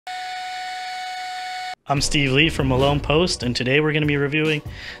I'm Steve Lee from Malone Post, and today we're going to be reviewing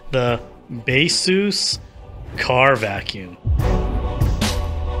the Baseus car vacuum.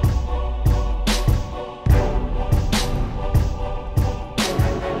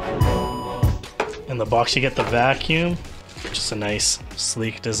 In the box you get the vacuum, just a nice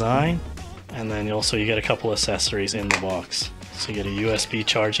sleek design, and then you get a couple accessories in the box. So you get a USB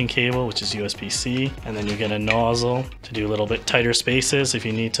charging cable, which is USB-C, and then you get a nozzle to do a little bit tighter spaces if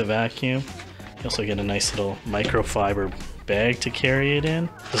you need to vacuum. You also get a nice little microfiber bag to carry it in.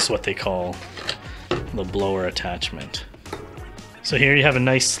 This is what they call the blower attachment. So here you have a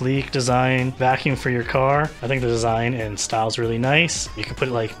nice sleek design vacuum for your car. I think the design and style is really nice. You can put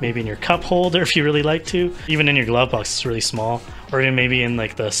it like maybe in your cup holder if you really like to. Even in your glove box, it's really small. Or even maybe in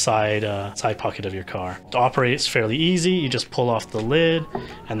like the side pocket of your car. To operate, it's fairly easy. You just pull off the lid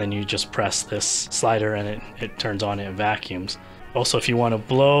and then you just press this slider and it turns on and it vacuums. Also, if you want to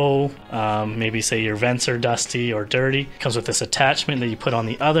blow, maybe say your vents are dusty or dirty, it comes with this attachment that you put on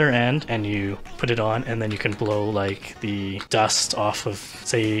the other end and you put it on, and then you can blow like the dust off of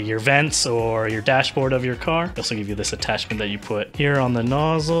say your vents or your dashboard of your car. They also give you this attachment that you put here on the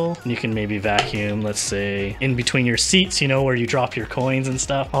nozzle, and you can maybe vacuum, let's say in between your seats, you know, where you drop your coins and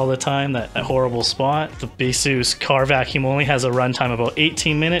stuff all the time, that horrible spot. The Baseus car vacuum only has a runtime about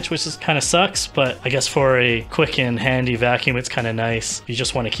 18 minutes, which is kind of sucks, but I guess for a quick and handy vacuum, it's kind of nice. You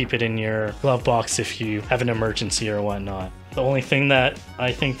just want to keep it in your glove box if you have an emergency or whatnot. The only thing that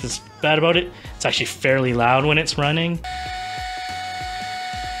I think is bad about it, it's actually fairly loud when it's running.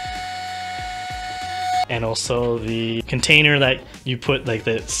 And also the container that you put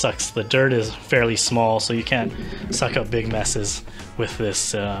that sucks the dirt is fairly small, so you can't suck up big messes with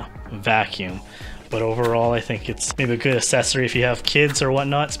this vacuum. But overall, I think it's maybe a good accessory if you have kids or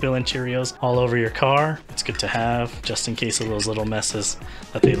whatnot spilling Cheerios all over your car. It's good to have just in case of those little messes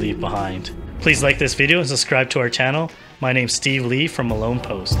that they leave behind. Please like this video and subscribe to our channel. My name's Steve Lee from Malone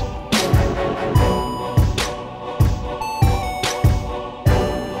Post.